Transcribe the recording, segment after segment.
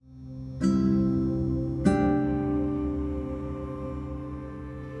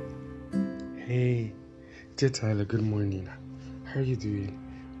Dear Tyler, good morning. How are you doing?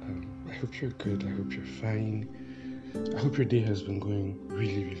 I hope you're good. I hope you're fine. I hope your day has been going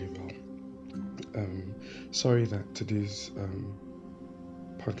really, really well. Sorry that today's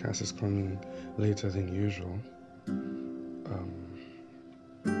podcast is coming later than usual.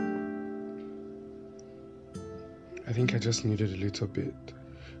 I think I just needed a little bit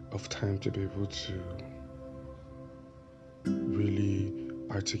of time to be able to really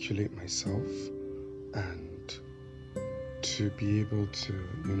articulate myself and to be able to,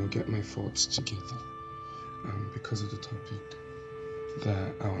 get my thoughts together because of the topic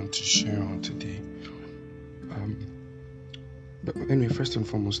that I want to share on today. But anyway, first and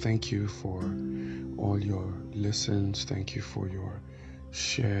foremost, thank you for all your listens. Thank you for your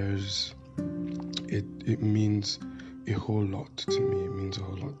shares. It means a whole lot to me. It means a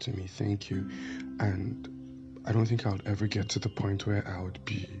whole lot to me. Thank you. And I don't think I would ever get to the point where I would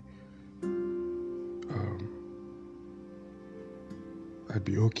be I'd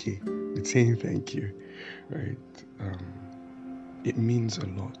be okay with saying thank you, right? It means a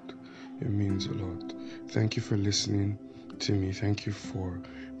lot. It means a lot. Thank you for listening to me. Thank you for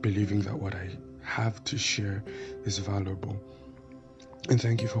believing that what I have to share is valuable. And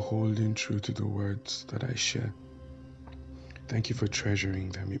thank you for holding true to the words that I share. Thank you for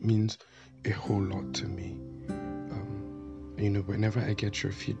treasuring them. It means a whole lot to me. Whenever I get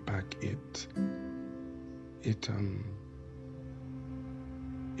your feedback,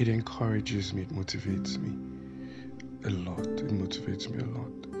 it encourages me, it motivates me a lot. It motivates me a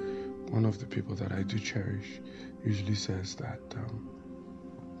lot. One of the people that I do cherish usually says that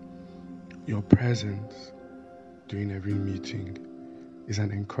your presence during every meeting is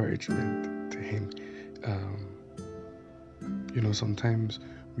an encouragement to him. Sometimes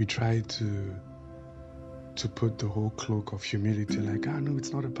we try to put the whole cloak of humility, like, no,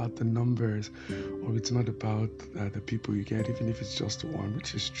 it's not about the numbers, or it's not about the people you get, even if it's just one,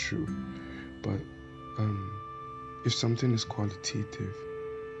 which is true. But if something is qualitative,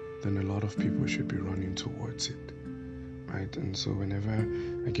 then a lot of people should be running towards it, right? And so whenever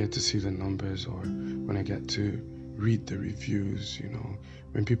I get to see the numbers, or when I get to read the reviews,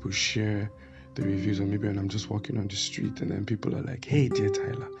 when people share the reviews, or maybe when I'm just walking on the street and then people are like, hey, dear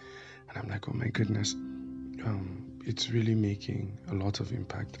Tyler, and I'm like, oh my goodness, it's really making a lot of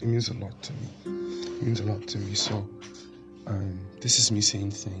impact. It means a lot to me. It means a lot to me. So this is me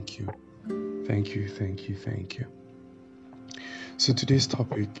saying thank you. Thank you, thank you, thank you. So today's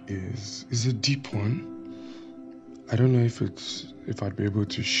topic is a deep one. I don't know if I'd be able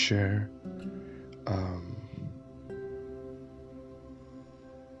to share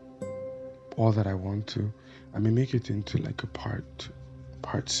all that I want to. I may make it into like a part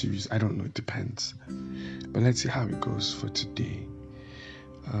series. I don't know, it depends. But let's see how it goes for today.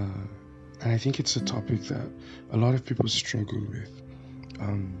 And I think it's a topic that a lot of people struggle with.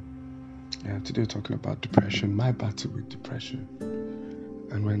 Today we're talking about depression, my battle with depression,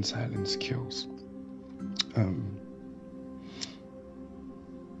 and when silence kills.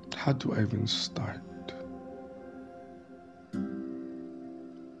 How do I even start?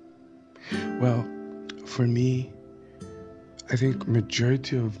 Well, for me, I think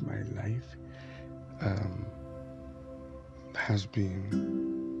majority of my life has been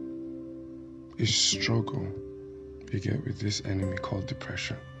a struggle you get with this enemy called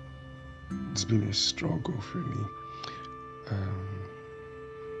depression. It's been a struggle for me.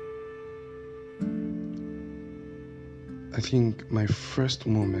 I think my first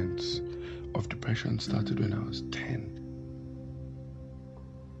moments of depression started when I was 10.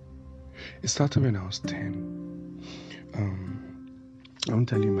 It started when I was 10. I won't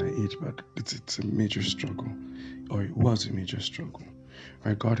tell you my age, but it's a major struggle, or it was a major struggle.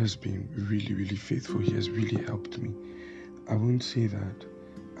 Right? God has been really, really faithful. He has really helped me. I won't say that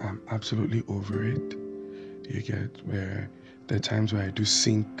I'm absolutely over it. You get, where there are times where I do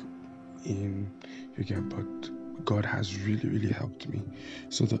sink in, but God has really, really helped me.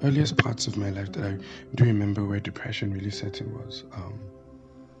 So the earliest parts of my life that I do remember where depression really set in was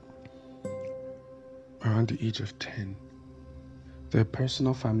around the age of 10. There are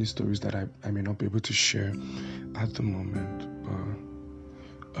personal family stories that I may not be able to share at the moment,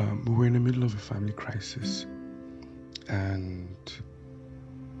 but we were in the middle of a family crisis, and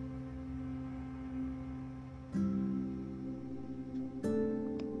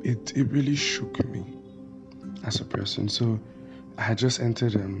it really shook me as a person. So I had just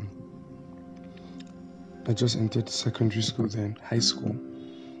entered secondary school, then high school.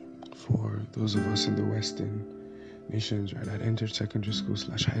 For those of us in the Western nations, right? I'd entered secondary school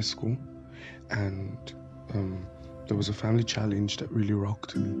 / high school, and there was a family challenge that really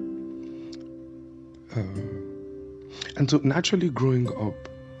rocked me. And so naturally growing up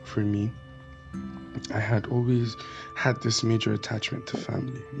for me, I had always had this major attachment to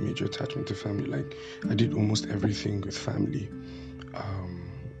family, major attachment to family. Like I did almost everything with family. Um,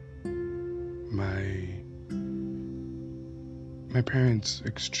 my my parents,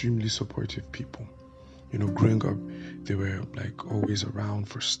 extremely supportive people. Growing up, they were like always around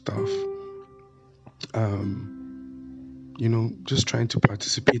for stuff. Um, just trying to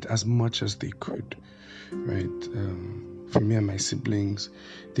participate as much as they could, right? For me and my siblings,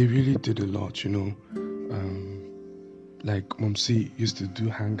 they really did a lot. Like Momsi used to do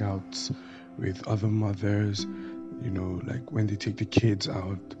hangouts with other mothers, like when they take the kids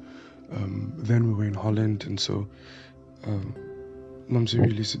out. Then we were in Holland, and so um, Momsi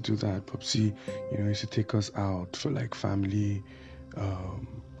really used to do that. Popsi, used to take us out for like um,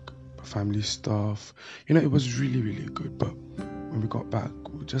 family stuff. It was really, really good. But when we got back,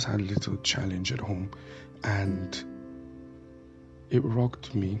 we just had a little challenge at home, and it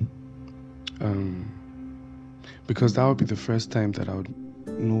rocked me. Because that would be the first time that I would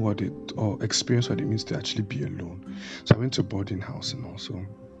know what it or experience what it means to actually be alone. So I went to boarding house, and also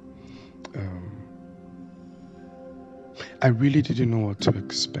I really didn't know what to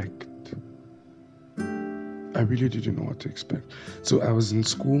expect. I really didn't know what to expect. So I was in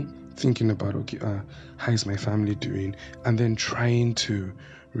school thinking about, okay, how is my family doing? And then trying to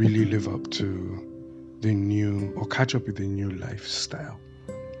really live up to the new or catch up with the new lifestyle.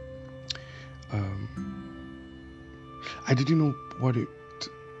 I didn't know what it,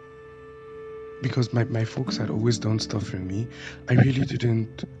 because my folks had always done stuff for me. I really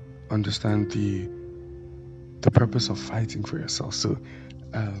didn't understand the purpose of fighting for yourself. So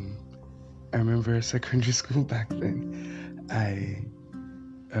I remember secondary school back then,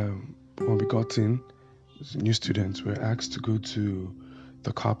 when we got in, new students were asked to go to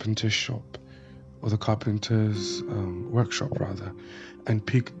the carpenter's shop, or the carpenter's workshop rather, and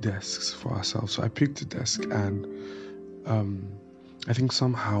pick desks for ourselves. So I picked a desk, and I think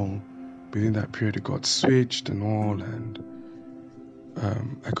somehow within that period it got switched and all, and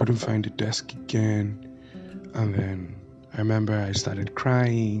I couldn't find the desk again. And then I remember I started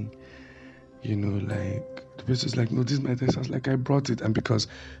crying, like the person's like, no, this is my desk. I was like, I brought it. And because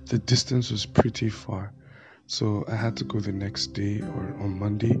the distance was pretty far, so I had to go the next day, or on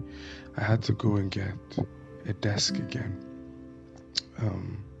Monday, I had to go and get a desk again.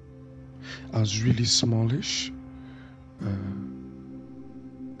 I was really smallish.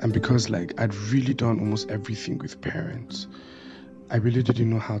 And because like I'd really done almost everything with parents, I really didn't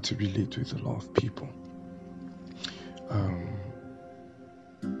know how to relate with a lot of people.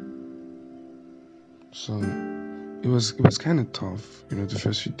 So it was kind of tough, the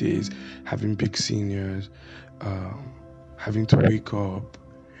first few days, having big seniors, having to wake up,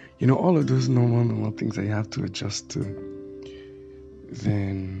 all of those normal things that you have to adjust to.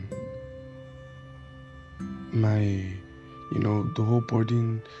 Then the whole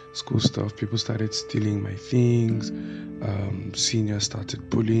boarding school stuff, people started stealing my things. Seniors started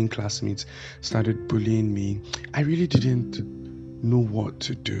bullying, classmates started bullying me. I really didn't know what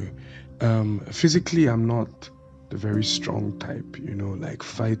to do. Physically, I'm not the very strong type, like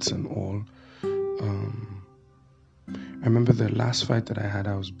fights and all. I remember the last fight that I had,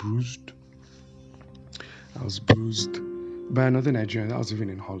 I was bruised. By another Nigerian. That was even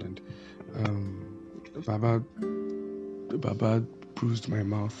in Holland. Baba bruised my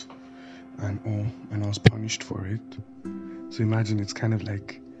mouth and all, and I was punished for it. So imagine, it's kind of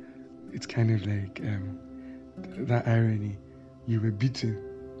like that irony. You were beaten,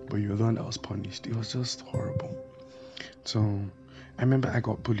 but you're the one that was punished. It was just horrible. So I remember I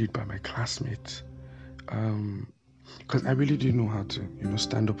got bullied by my classmates, because I really didn't know how to,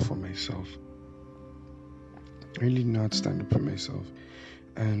 stand up for myself. I really didn't know how to stand up for myself.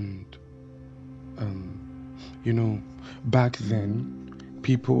 And back then,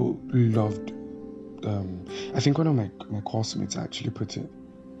 people loved. I think one of my classmates actually put it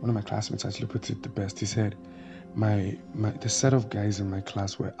the best. He said, the set of guys in my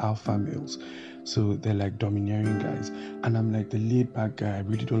class were alpha males, so they're like domineering guys, and I'm like the laid back guy. I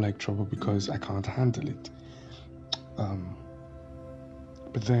really don't like trouble because I can't handle it.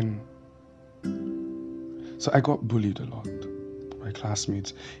 But then, so I got bullied a lot by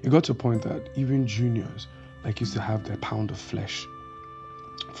classmates. It got to a point that even juniors used to have their pound of flesh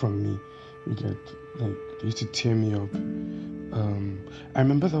from me. They used to tear me up. I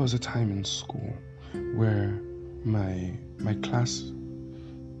remember there was a time in school where my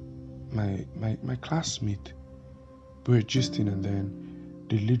classmate, we were gisting, and then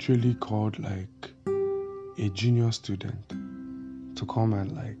they literally called like a junior student to come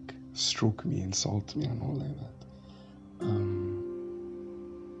and stroke me, insult me, and all like that.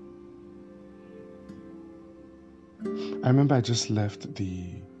 I remember I just left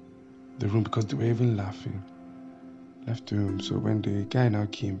the room because they were even laughing. Left the room. So when the guy now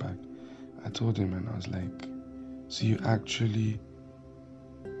came back, I told him and I was like, so you actually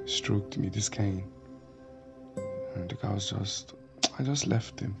stroked me, this kind. And the guy was I just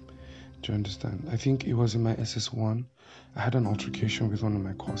left him. Do you understand? I think it was in my SS1. I had an altercation with one of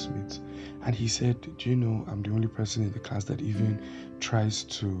my classmates, and he said, do you know I'm the only person in the class that even tries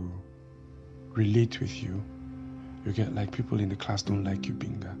to relate with you? You get like people in the class don't like you,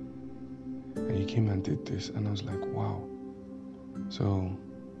 Binga. And he came and did this, and I was like, wow. So,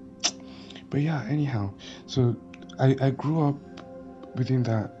 but yeah, anyhow, so I grew up within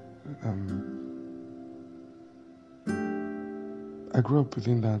that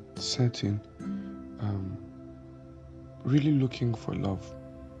setting, really looking for love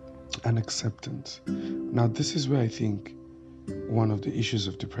and acceptance. Now, this is where I think one of the issues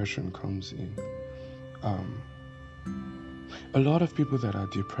of depression comes in. A lot of people that are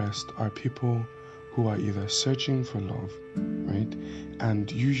depressed are people who are either searching for love, right?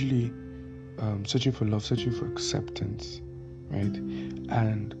 And usually searching for love, searching for acceptance, right?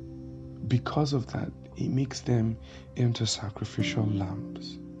 And because of that, it makes them into sacrificial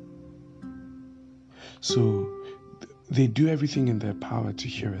lambs. So they do everything in their power to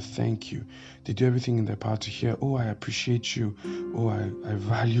hear a thank you. They do everything in their power to hear, oh, I appreciate you. Oh, I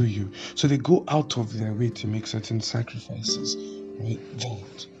value you. So they go out of their way to make certain sacrifices, right?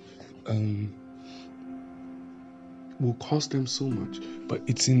 That will cost them so much. But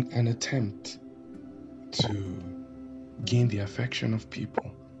it's in an attempt to gain the affection of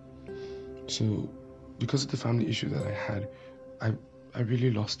people. So because of the family issue that I had, I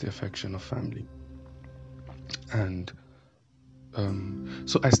really lost the affection of family. And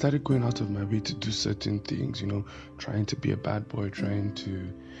so I started going out of my way to do certain things, trying to be a bad boy, trying to,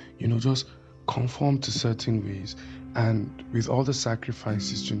 just conform to certain ways. And with all the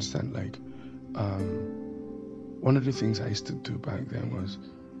sacrifices, you understand, like, one of the things I used to do back then was,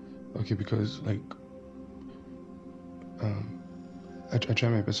 okay, because like, I try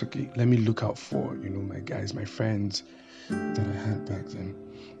my best, okay, let me look out for, my guys, my friends that I had back then.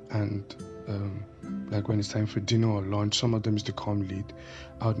 And like when it's time for dinner or lunch, some of them used to come late.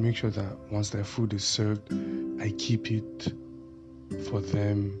 I would make sure that once their food is served, I keep it for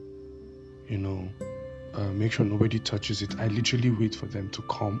them, make sure nobody touches it. I literally wait for them to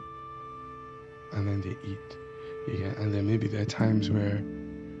come and then they eat. Yeah, and then maybe there are times where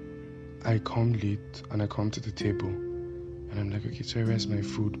I come late and I come to the table and I'm like, okay, so where's my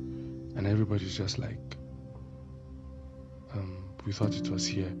food? And everybody's just like, we thought it was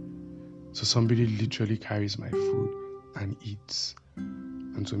here. So somebody literally carries my food and eats.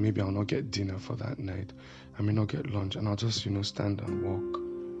 And so maybe I'll not get dinner for that night. I may not get lunch, and I'll just, stand and walk.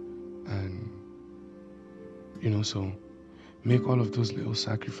 And, so make all of those little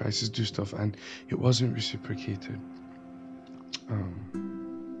sacrifices, do stuff, and it wasn't reciprocated.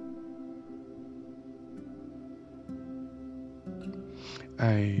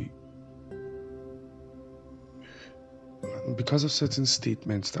 Because of certain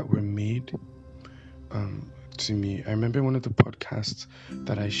statements that were made to me, I remember one of the podcasts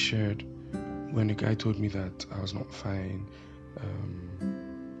that I shared when a guy told me that I was not fine,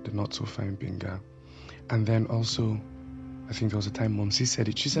 the not so fine Binga. And then also, I think there was a time Momsi said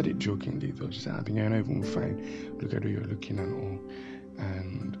it. She said it jokingly though. She said, I think you're not even fine. Look at who you're looking and all.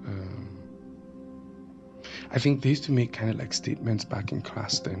 And I think they used to make kind of like statements back in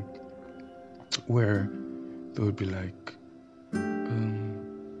class then, where they would be like,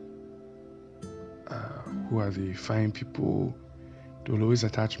 who are the fine people? They will always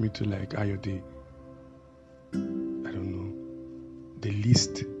attach me to like, are you I don't know, the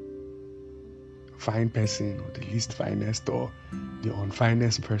least fine person or the least finest or the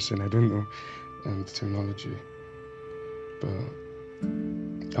unfinest person. I don't know the terminology.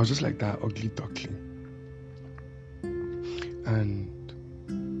 But I was just like that ugly duckling. And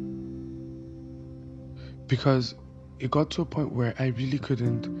because it got to a point where I really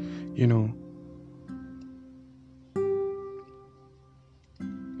couldn't,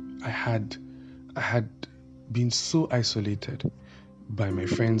 I had been so isolated by my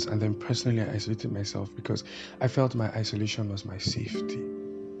friends, and then personally I isolated myself because I felt my isolation was my safety.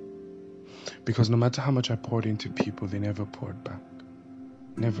 Because no matter how much I poured into people, they never poured back.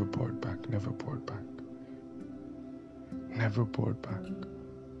 Never poured back, never poured back. Never poured back.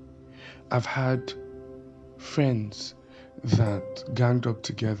 I've had friends that ganged up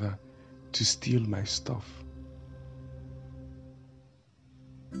together to steal my stuff.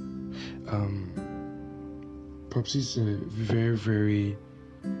 Popsy's a very, very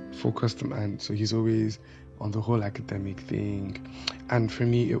focused man, so he's always on the whole academic thing. And for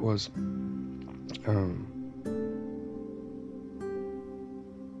me, it was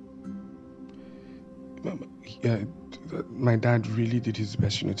yeah, my dad really did his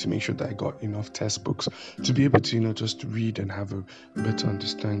best, to make sure that I got enough test books to be able to, just read and have a better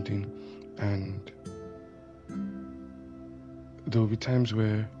understanding. And there will be times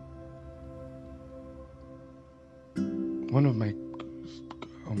where one of my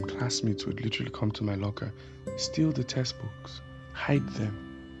classmates would literally come to my locker, steal the test books, hide them,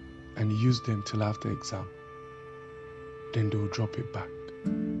 and use them till after exam. Then they'll drop it back.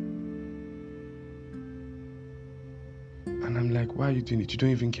 And I'm like, why are you doing it? You don't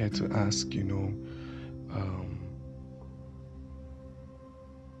even care to ask,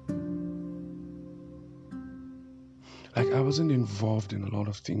 Like, I wasn't involved in a lot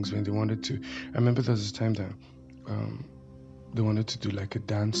of things when they wanted to. I remember there was this time that they wanted to do like a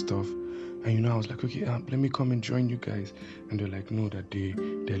dance stuff. And I was like, okay, let me come and join you guys. And they're like, no, that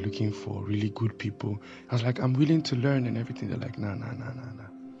they're looking for really good people. I was like, I'm willing to learn and everything. They're like, nah.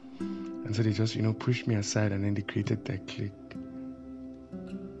 And so they just, pushed me aside, and then they created that clique.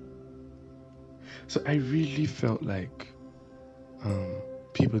 So I really felt like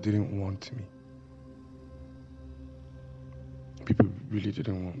people didn't want me. People really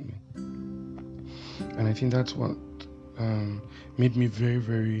didn't want me. And I think that's what made me very,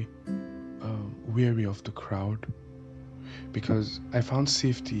 very wary of the crowd, because I found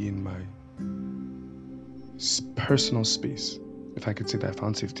safety in my personal space. If I could say that, I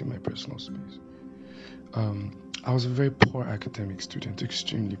found safety in my personal space. I was a very poor academic student,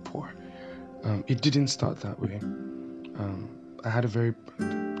 extremely poor. It didn't start that way. I had a very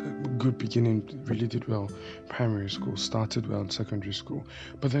good beginning, really did well primary school, started well in secondary school.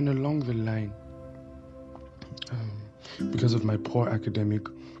 But then along the line, because of my poor academic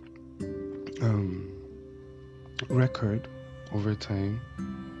record over time,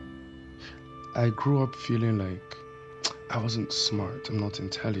 I grew up feeling like I wasn't smart, I'm not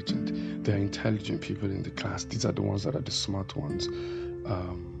intelligent. There are intelligent people in the class. These are the ones that are the smart ones.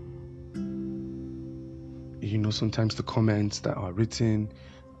 Sometimes the comments that are written,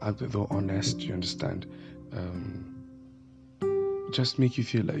 though honest, you understand, just make you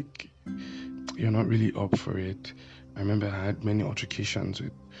feel like you're not really up for it. I remember I had many altercations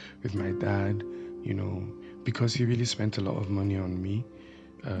with my dad, because he really spent a lot of money on me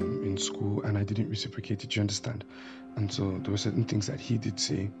in school, and I didn't reciprocate it, you understand? And so there were certain things that he did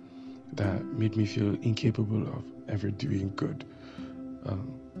say that made me feel incapable of ever doing good.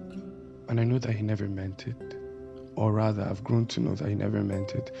 And I know that he never meant it, or rather I've grown to know that he never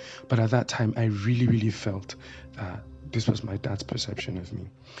meant it. But at that time, I really, really felt that this was my dad's perception of me.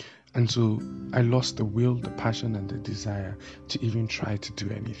 And so I lost the will, the passion, and the desire to even try to do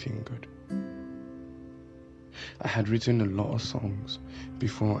anything good. I had written a lot of songs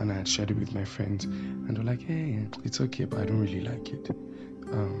before, and I had shared it with my friends, and they're like, hey, it's okay, but I don't really like it.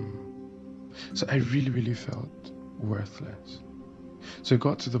 So I really, really felt worthless. So it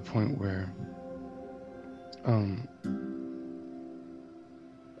got to the point where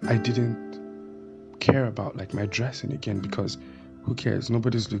I didn't care about like my dressing again, because who cares?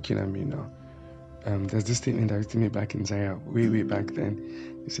 Nobody's looking at me now. There's this statement that was to me back in Zaire, way back then.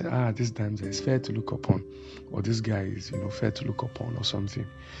 He said, this damsel is fair to look upon, or this guy is, fair to look upon, or something.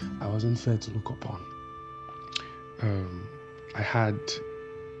 I wasn't fair to look upon.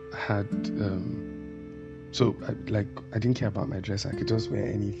 So I didn't care about my dress. I could just wear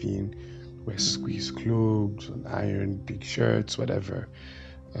anything, wear squeeze clothes, iron big shirts, whatever.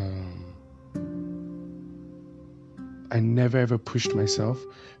 I never ever pushed myself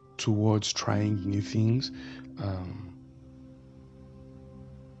towards trying new things.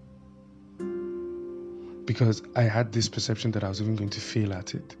 Because I had this perception that I was even going to fail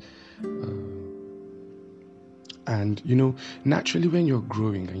at it. And, naturally when you're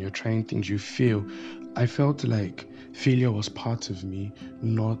growing and you're trying things, you fail. I felt like failure was part of me,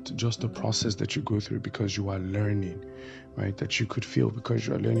 not just a process that you go through because you are learning, right? That you could fail because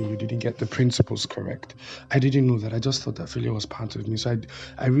you are learning, you didn't get the principles correct. I didn't know that. I just thought that failure was part of me. So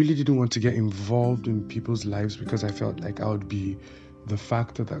I really didn't want to get involved in people's lives because I felt like I would be the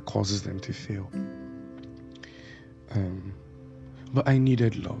factor that causes them to fail. But I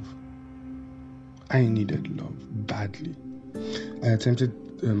needed love. I needed love badly. I think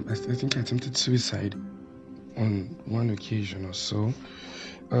I attempted suicide on one occasion or so.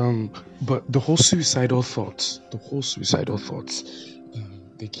 But the whole suicidal thoughts,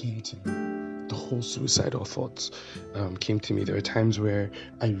 they came to me. The whole suicidal thoughts came to me. There were times where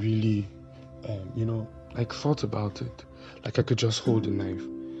I really like thought about it. Like I could just hold a knife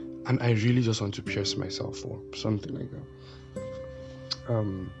and I really just want to pierce myself or something like that.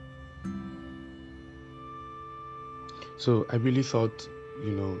 So I really thought,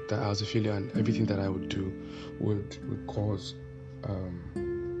 that I was a failure and everything that I would do would cause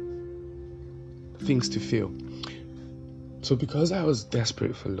things to fail. So because I was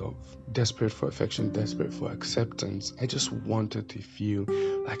desperate for love, desperate for affection, desperate for acceptance, I just wanted to feel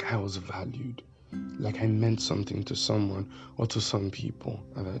like I was valued, like I meant something to someone or to some people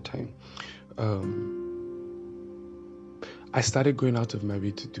at that time. I started going out of my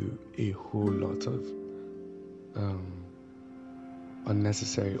way to do a whole lot of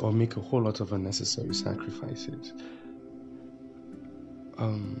unnecessary, or make a whole lot of unnecessary sacrifices.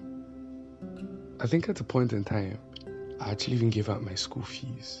 I think at a point in time, I actually even gave out my school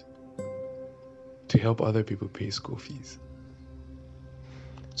fees to help other people pay school fees.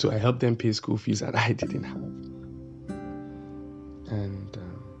 So I helped them pay school fees that I didn't have. And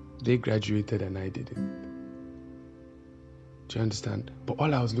they graduated and I didn't. Do you understand? But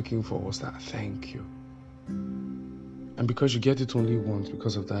all I was looking for was that thank you. And because you get it only once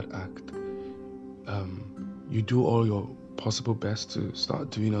because of that act, you do all your possible best to start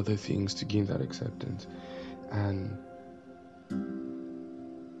doing other things to gain that acceptance. And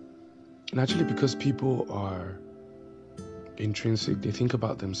actually, because people are intrinsic, they think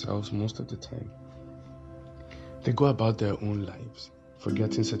about themselves most of the time. They go about their own lives,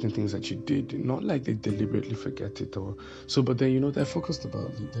 forgetting certain things that you did. Not like they deliberately forget it or so, but then they're focused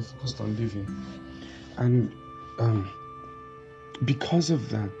on living. And because of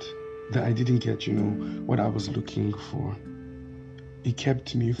that I didn't get what I was looking for, it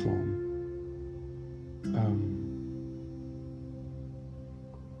kept me from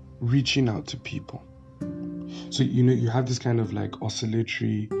reaching out to people. So you have this kind of like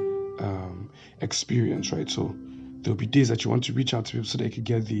oscillatory experience, right? So there'll be days that you want to reach out to people so they could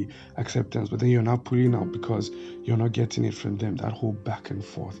get the acceptance, but then you're not pulling out because you're not getting it from them. That whole back and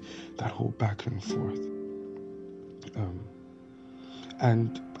forth.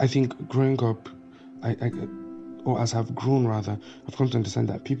 And I think growing up, or as I've grown rather, I've come to understand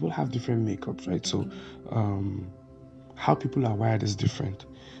that people have different makeups, right? So how people are wired is different.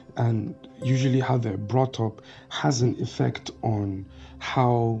 And usually how they're brought up has an effect on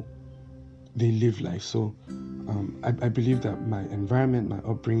how they live life. So I believe that my environment, my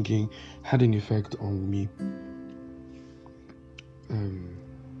upbringing had an effect on me.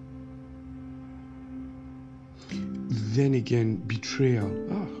 Then again, betrayal.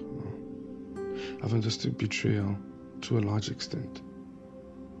 I've understood betrayal to a large extent.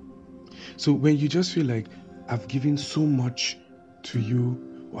 So when you just feel like I've given so much to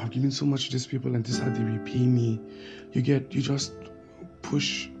you, or I've given so much to these people and this is how they repay me, you just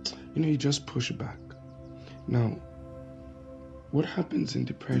push back. Now, what happens in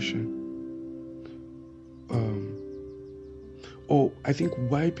depression? I think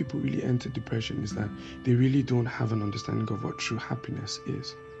why people really enter depression is that they really don't have an understanding of what true happiness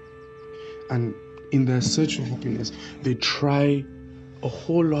is. And in their search for happiness, they try a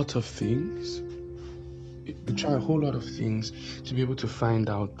whole lot of things. To be able to find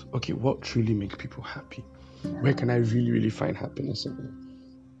out, okay, what truly makes people happy? Where can I really, really find happiness in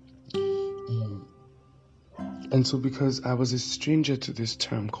it? And so because I was a stranger to this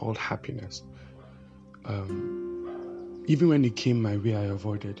term called happiness, even when it came my way, I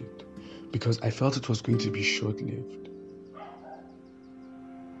avoided it because I felt it was going to be short-lived.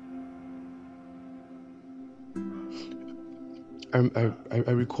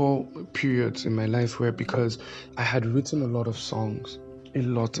 I recall periods in my life where, because I had written a lot of songs, I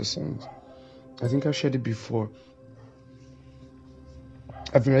think I've shared it before.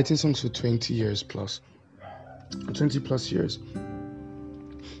 I've been writing songs for 20 years plus, 20 plus years.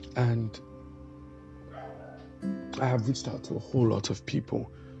 And I have reached out to a whole lot of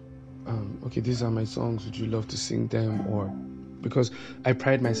people. Okay, these are my songs. Would you love to sing them? Or because I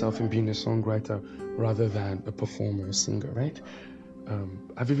pride myself in being a songwriter rather than a performer, a singer, right?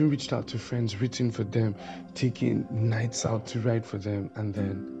 I've even reached out to friends, written for them, taking nights out to write for them, and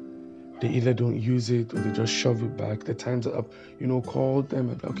then they either don't use it or they just shove it back. The time's up, call them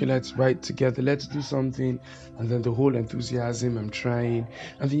and okay, let's write together, let's do something. And then the whole enthusiasm, I'm trying.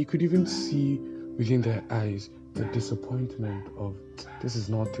 And then you could even see within their eyes the disappointment of, this is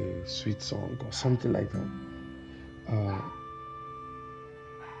not a sweet song or something like that.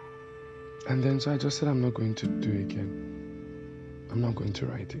 And then so I just said, I'm not going to do it again. I'm not going to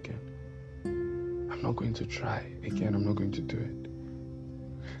write again. I'm not going to try again. I'm not going to do it.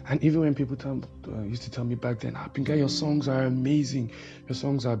 And even when people used to tell me back then, Pinga, your songs are amazing, your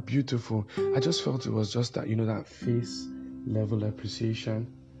songs are beautiful, I just felt it was just that, that face level appreciation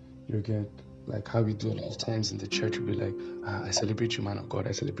you get, like how we do a lot of times in the church. We'll be like, I celebrate you, man of God,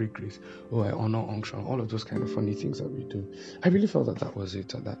 I celebrate grace, oh, I honor unction, all of those kind of funny things that we do. I really felt that was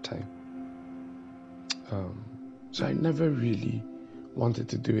it at that time. So I never really wanted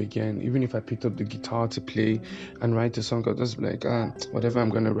to do again. Even if I picked up the guitar to play and write a song, I'd just be like, whatever I'm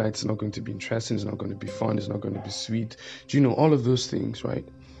going to write is not going to be interesting, it's not going to be fun, it's not going to be sweet. Do you know all of those things, right?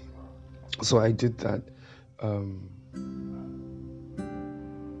 So I did that.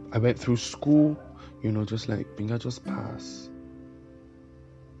 I went through school, just like, Pinga, just pass.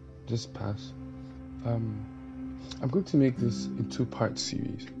 Just pass. I'm going to make this a 2-part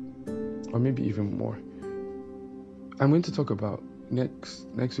series, or maybe even more. I'm going to talk about next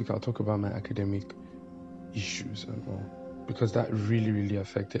week. I'll talk about my academic issues and all, because that really, really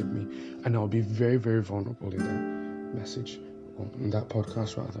affected me, and I'll be very, very vulnerable in that message, or in that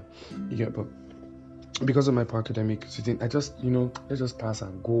podcast rather. Yeah, but because of my academic sitting, I just, let's just pass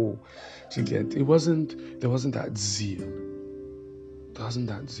and go. To get, there wasn't that zeal. There wasn't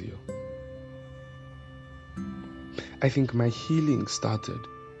that zeal. I think my healing started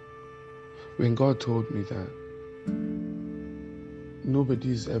when God told me that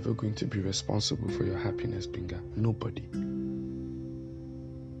nobody is ever going to be responsible for your happiness, Pinga. Nobody.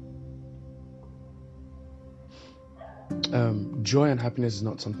 Joy and happiness is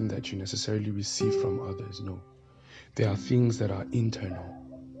not something that you necessarily receive from others. No. There are things that are internal.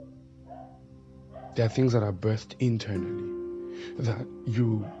 There are things that are birthed internally, that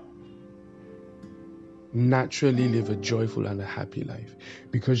you naturally live a joyful and a happy life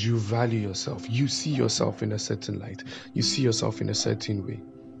because you value yourself. You see yourself in a certain light. You see yourself in a certain way.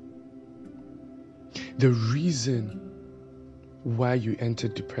 The reason why you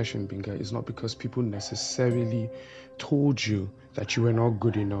entered depression, Pinga, is not because people necessarily told you that you were not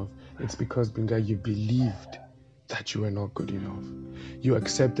good enough. It's because, Pinga, you believed that you were not good enough. You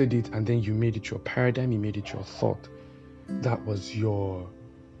accepted it, and then you made it your paradigm, you made it your thought. That was your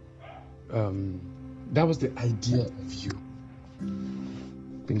that was the idea of you.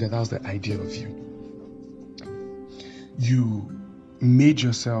 Pinga, that was the idea of you. You made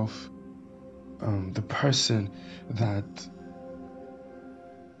yourself the person that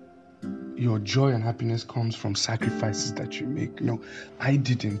your joy and happiness comes from sacrifices that you make. No, I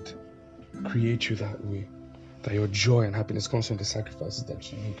didn't create you that way. That your joy and happiness comes from the sacrifices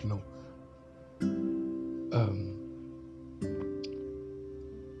that you make. No.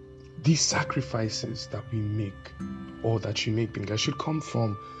 These sacrifices that we make, or that you make, Pinga, should come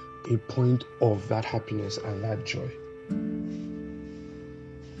from a point of that happiness and that joy.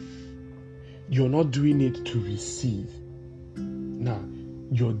 You're not doing it to receive. Nah,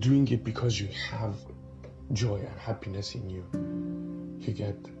 you're doing it because you have joy and happiness in you. You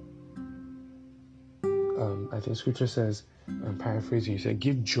get, I think scripture says, I'm paraphrasing, you said,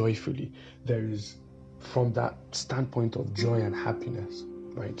 give joyfully. There is, from that standpoint of joy and happiness,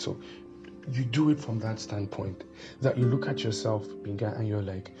 right? So you do it from that standpoint, that you look at yourself, Pinga, and you're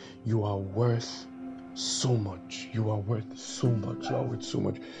like, you are worth so much. You are worth so much. You are worth so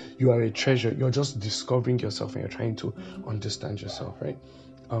much. You are a treasure. You're just discovering yourself and you're trying to understand yourself, right?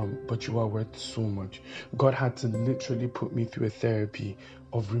 But you are worth so much. God had to literally put me through a therapy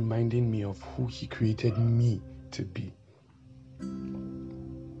of reminding me of who He created me to be.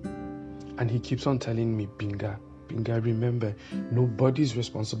 And He keeps on telling me, Pinga, remember, nobody's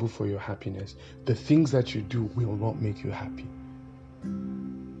responsible for your happiness. The things that you do will not make you happy.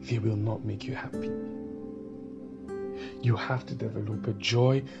 They will not make you happy. You have to develop a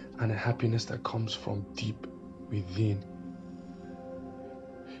joy and a happiness that comes from deep within.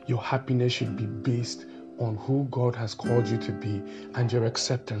 Your happiness should be based on who God has called you to be and your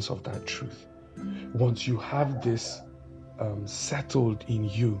acceptance of that truth. Once you have this settled in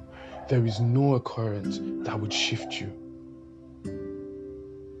you, there is no occurrence that would shift you.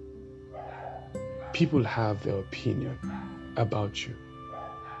 People have their opinion about you,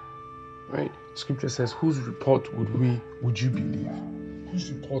 right? Scripture says, whose report would you believe?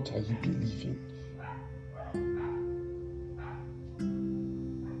 Whose report are you believing?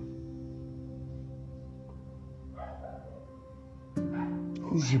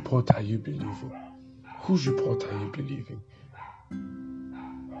 Whose report are you believing? Whose report are you believing?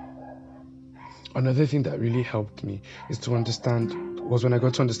 Another thing that really helped me was when I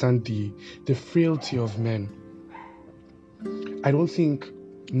got to understand the frailty of men. I don't think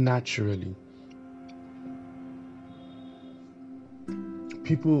naturally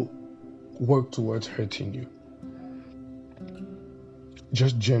people work towards hurting you.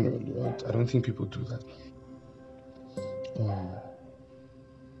 Just generally, right? I don't think people do that.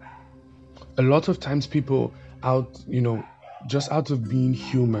 A lot of times people just out of being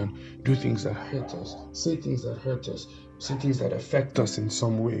human, do things that hurt us, say things that hurt us, say things that affect us in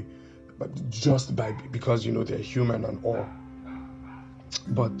some way, but just because they're human and all.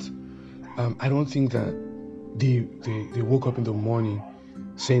 But I don't think that they woke up in the morning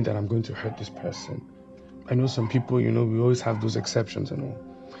saying that I'm going to hurt this person. I know some people, we always have those exceptions and all.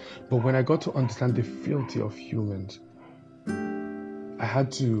 But when I got to understand the frailty of humans, I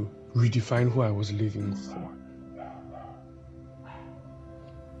had to redefine who I was living for.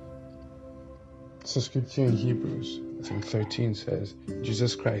 So scripture in Hebrews, I think 13 says,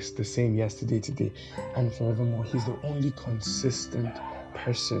 Jesus Christ, the same yesterday, today, and forevermore. He's the only consistent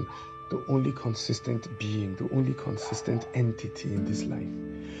person, the only consistent being, the only consistent entity in this life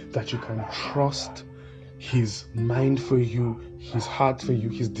that you can trust. His mind for you, his heart for you,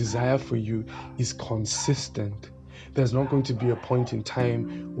 his desire for you is consistent. There's not going to be a point in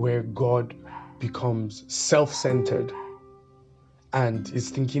time where God becomes self-centered and is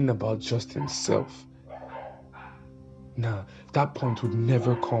thinking about just himself. Nah, that point would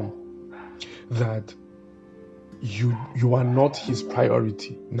never come. That you are not his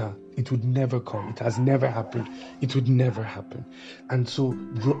priority. Nah, it would never come. It has never happened. It would never happen. And so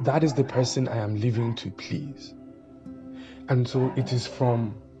that is the person I am living to please. And so it is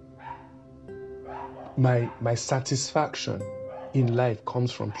from my satisfaction in life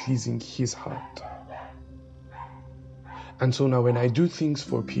comes from pleasing his heart. And so now when I do things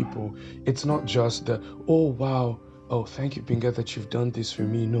for people, it's not just the, oh, wow, oh, thank you, Binga, that you've done this for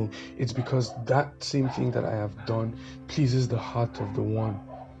me. No, it's because that same thing that I have done pleases the heart of the one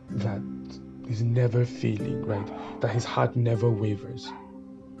that is never failing, right? That his heart never wavers.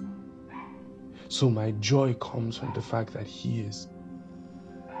 So my joy comes from the fact that he is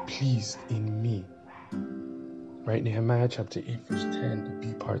pleased in me. Right? Nehemiah chapter 8 verse 10, the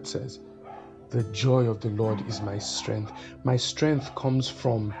B part says, the joy of the Lord is my strength. My strength comes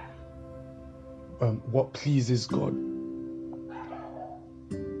from what pleases God.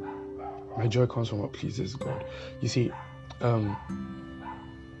 My joy comes from what pleases God. You see, I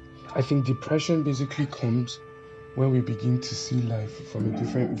think depression basically comes when we begin to see life from a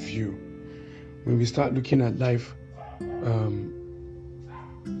different view. When we start looking at life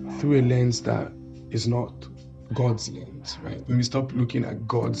through a lens that is not God's lens, right? When we stop looking at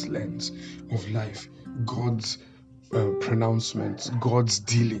God's lens of life, God's pronouncements, God's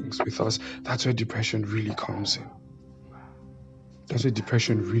dealings with us, that's where depression really comes in. That's where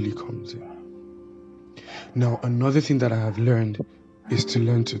depression really comes in. Now, another thing that I have learned is to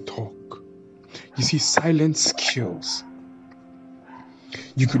learn to talk. You see, silence kills.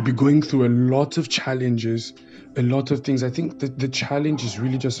 You could be going through a lot of challenges, a lot of things. I think that the challenge is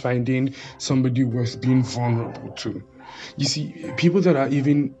really just finding somebody worth being vulnerable to. You see, people that are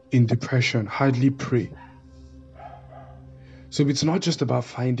even in depression hardly pray. So it's not just about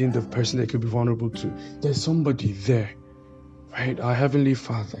finding the person that could be vulnerable to. There's somebody there, right? Our Heavenly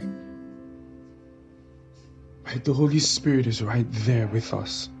Father, right? The Holy Spirit is right there with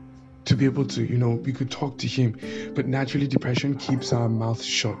us to be able to, we could talk to him. But naturally, depression keeps our mouth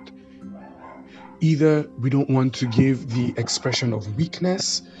shut. Either we don't want to give the expression of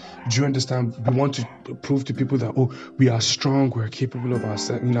weakness. Do you understand? We want to prove to people that, oh, we are strong, we're capable of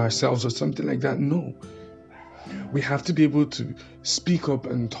ourselves or something like that. No. We have to be able to speak up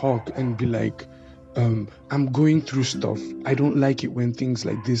and talk and be like, I'm going through stuff. I don't like it when things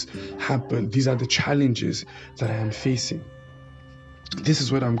like this happen. These are the challenges that I am facing. This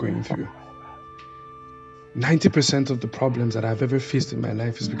is what I'm going through. 90% of the problems that I've ever faced in my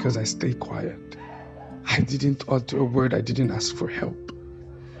life is because I stay quiet. I didn't utter a word. I didn't ask for help.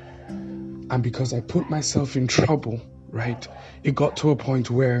 And because I put myself in trouble, right? It got to a point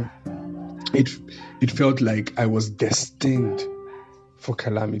where it felt like I was destined for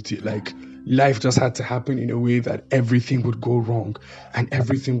calamity. Like life just had to happen in a way that everything would go wrong and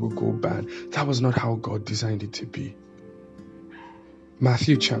everything would go bad. That was not how God designed it to be.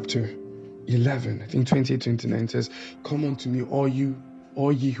 Matthew chapter 11, I think 28-29 says, come unto me, all ye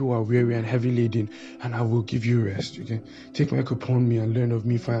who are weary and heavy laden, and I will give you rest. You can take my yoke upon me and learn of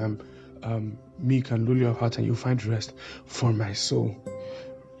me, for I am meek and lowly of heart, and you'll find rest for my soul.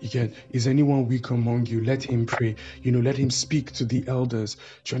 Again, is anyone weak among you? Let him pray. Let him speak to the elders.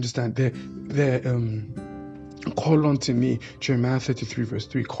 Do you understand? Call unto me, Jeremiah 33 verse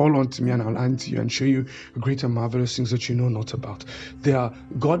 3. Call unto me and I'll answer you and show you great and marvelous things that you know not about.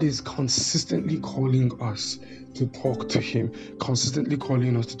 God is consistently calling us to talk to him, consistently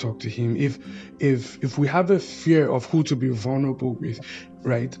calling us to talk to him. If we have a fear of who to be vulnerable with,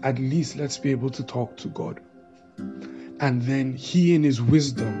 right, at least let's be able to talk to God. And then he in his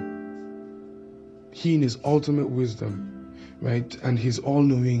wisdom, he in his ultimate wisdom, right, and his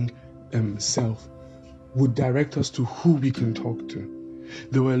all-knowing self would direct us to who we can talk to.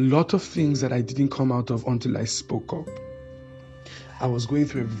 There were a lot of things that I didn't come out of until I spoke up. I was going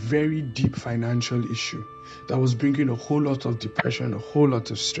through a very deep financial issue that was bringing a whole lot of depression, a whole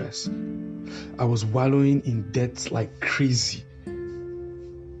lot of stress. I was wallowing in debts like crazy.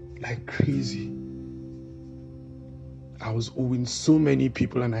 I was owing so many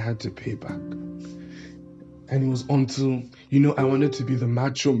people and I had to pay back. And it was until, I wanted to be the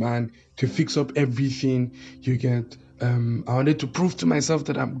macho man to fix up everything. You get, I wanted to prove to myself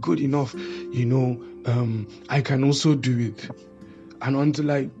that I'm good enough. I can also do it. And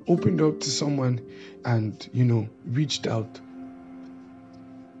until I opened up to someone and, reached out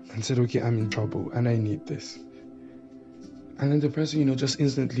and said, okay, I'm in trouble and I need this. And then the person, just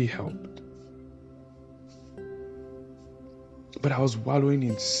instantly helped. But I was wallowing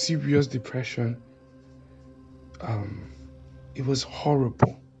in serious depression. It was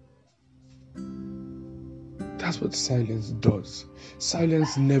horrible. That's what silence does.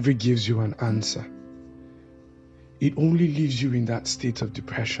 Silence never gives you an answer. It only leaves you in that state of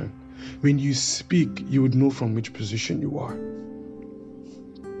depression. When you speak, you would know from which position you are.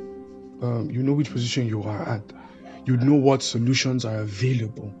 You know which position you are at. You know what solutions are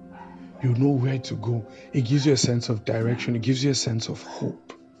available. You know where to go. It gives you a sense of direction. It gives you a sense of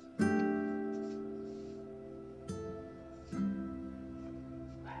hope.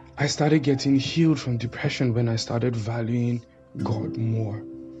 I started getting healed from depression when I started valuing God more.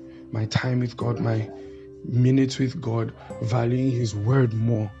 My time with God, my minutes with God, valuing his word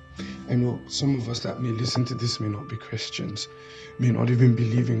more. I know some of us that may listen to this may not be Christians, may not even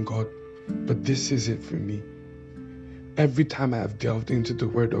believe in God, but this is it for me. Every time I have delved into the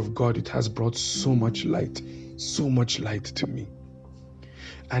word of God, it has brought so much light to me.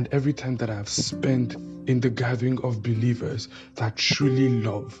 And every time that I have spent in the gathering of believers that truly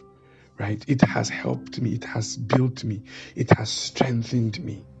love, right, it has helped me, it has built me, it has strengthened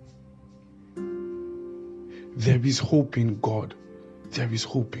me. There is hope in God. There is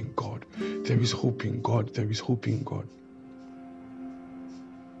hope in God. There is hope in God. There is hope in God.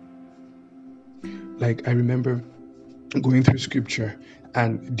 Like, I remember going through scripture,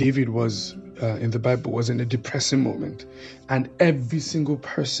 and David was in the Bible was in a depressing moment, and every single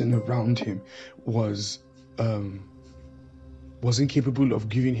person around him was incapable of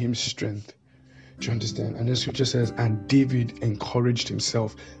giving him strength. Do you understand? And the scripture says, and David encouraged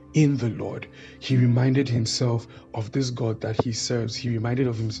himself in the Lord. He reminded himself of this God that he serves. He reminded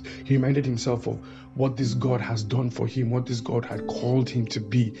himself of what this God has done for him, what this God had called him to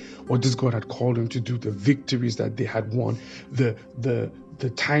be, what this God had called him to do, the victories that they had won, the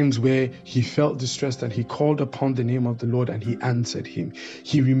times where he felt distressed and he called upon the name of the Lord and he answered him.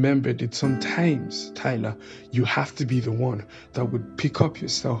 He remembered it. Sometimes, Tyler, you have to be the one that would pick up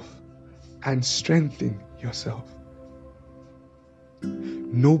yourself and strengthen yourself.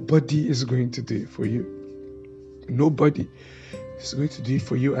 Nobody is going to do it for you. Nobody is going to do it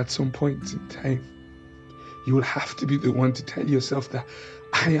for you at some point in time. You will have to be the one to tell yourself that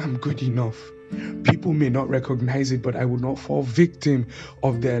I am good enough. People may not recognize it, but I will not fall victim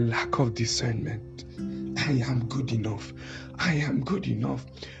of their lack of discernment. I am good enough. I am good enough.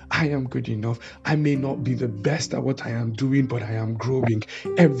 I am good enough. I may not be the best at what I am doing, but I am growing.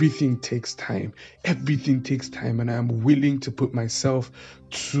 Everything takes time. Everything takes time, and I am willing to put myself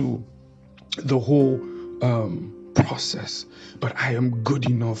to the whole process. But I am good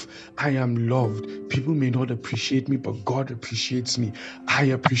enough. I am loved. People may not appreciate me, but God appreciates me. I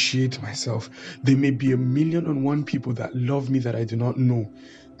appreciate myself. There may be 1,000,001 people that love me that I do not know,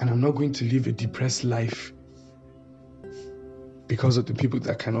 and I'm not going to live a depressed life because of the people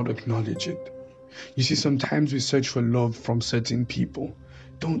that cannot acknowledge it. You see, sometimes we search for love from certain people.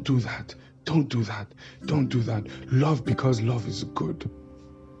 Don't do that. Don't do that. Don't do that. Love because love is good.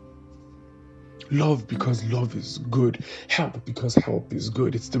 Love because love is good. Help because help is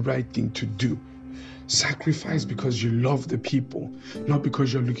good. It's the right thing to do. Sacrifice because you love the people, not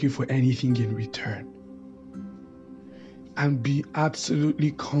because you're looking for anything in return. And be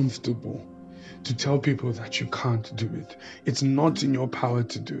absolutely comfortable to tell people that you can't do it. It's not in your power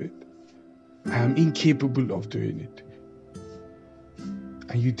to do it. I am incapable of doing it.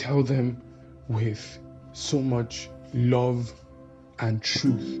 And you tell them with so much love and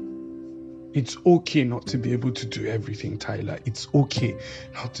truth. It's okay not to be able to do everything, Tyler. It's okay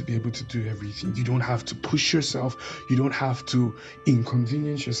not to be able to do everything. You don't have to push yourself. You don't have to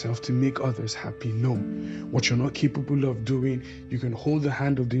inconvenience yourself to make others happy. No. What you're not capable of doing, you can hold the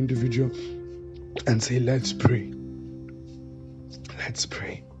hand of the individual and say, let's pray. Let's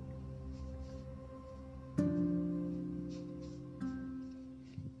pray.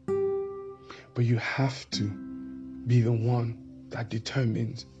 But you have to be the one that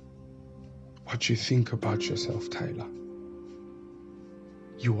determines what you think about yourself, Tyler.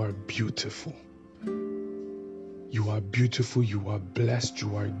 You are beautiful. You are beautiful. You are blessed.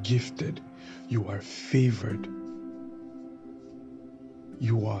 You are gifted. You are favored.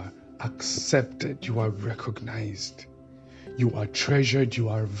 You are accepted. You are recognized. You are treasured. You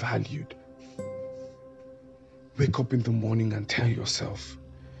are valued. Wake up in the morning and tell yourself,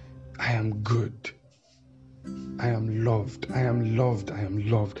 I am good. I am loved. I am loved. I am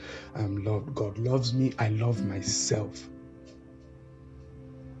loved. I am loved. God loves me. I love myself.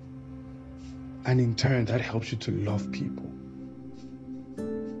 And in turn, that helps you to love people.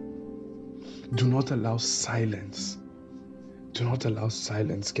 Do not allow silence. Do not allow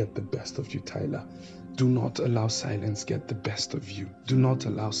silence get the best of you, Tyler. Do not allow silence get the best of you. Do not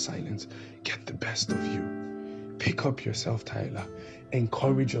allow silence get the best of you. Pick up yourself, Tyler.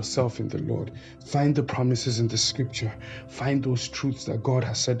 Encourage yourself in the Lord. Find the promises in the scripture. Find those truths that God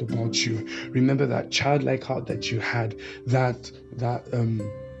has said about you. Remember that childlike heart that you had, that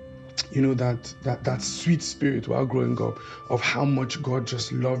sweet spirit while growing up of how much God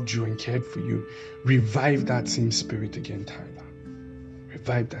just loved you and cared for you. Revive that same spirit again, Tyler.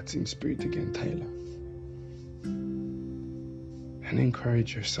 Revive that same spirit again, Tyler. And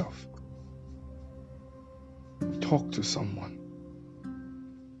encourage yourself. Talk to someone.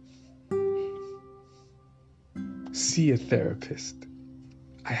 See a therapist.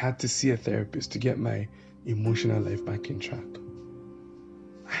 I had to see a therapist to get my emotional life back in track.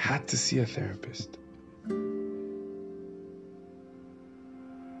 I had to see a therapist.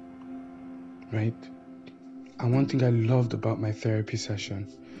 Right? And one thing I loved about my therapy session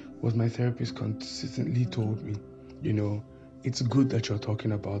was my therapist consistently told me, it's good that you're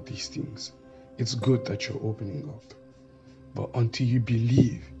talking about these things. It's good that you're opening up. But until you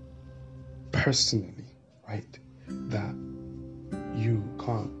believe personally, right, that you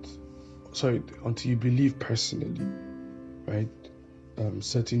until you believe personally, right,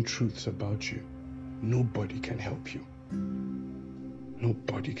 certain truths about you, nobody can help you.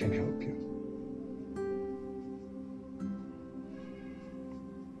 Nobody can help you.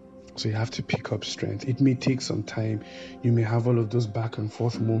 So you have to pick up strength. It may take some time. You may have all of those back and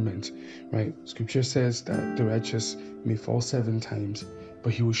forth moments, right? Scripture says that the righteous may fall 7 times,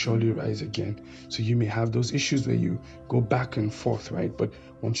 but he will surely rise again. So you may have those issues where you go back and forth, right? But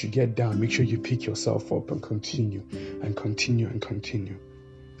once you get down, make sure you pick yourself up and continue and continue and continue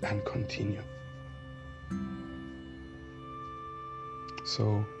and continue.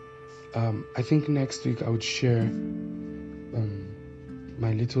 So I think next week I would share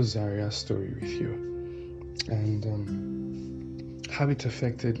my little Zaria story with you and how it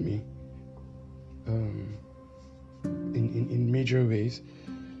affected me in major ways,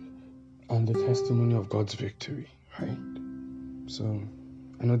 and the testimony of God's victory, right? So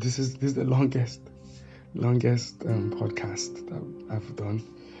I know this is the longest podcast that I've done,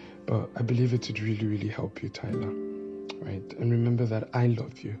 but I believe it would really, really help you, Tyler, right? And remember that I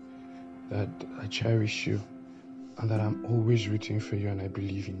love you, that I cherish you, and that I'm always rooting for you, and I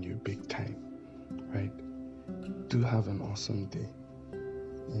believe in you big time, right? Do have an awesome day,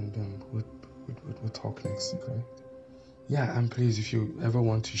 and we'll talk next week, right? Yeah, and please, if you ever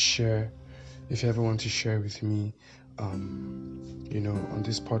want to share with me, on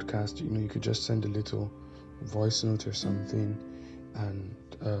this podcast, you could just send a little voice note or something, and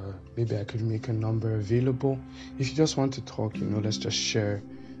maybe I could make a number available. If you just want to talk, let's just share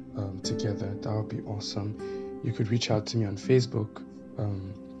together. That would be awesome. You could reach out to me on Facebook.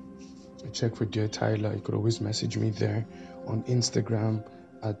 Check for Dear Tyler. You could always message me there. On Instagram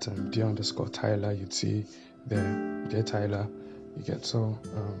at Dear_Tyler. You'd see there, Dear Tyler. You get so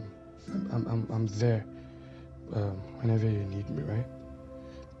I'm there whenever you need me, right?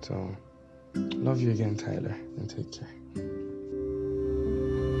 So love you again, Tyler, and take care.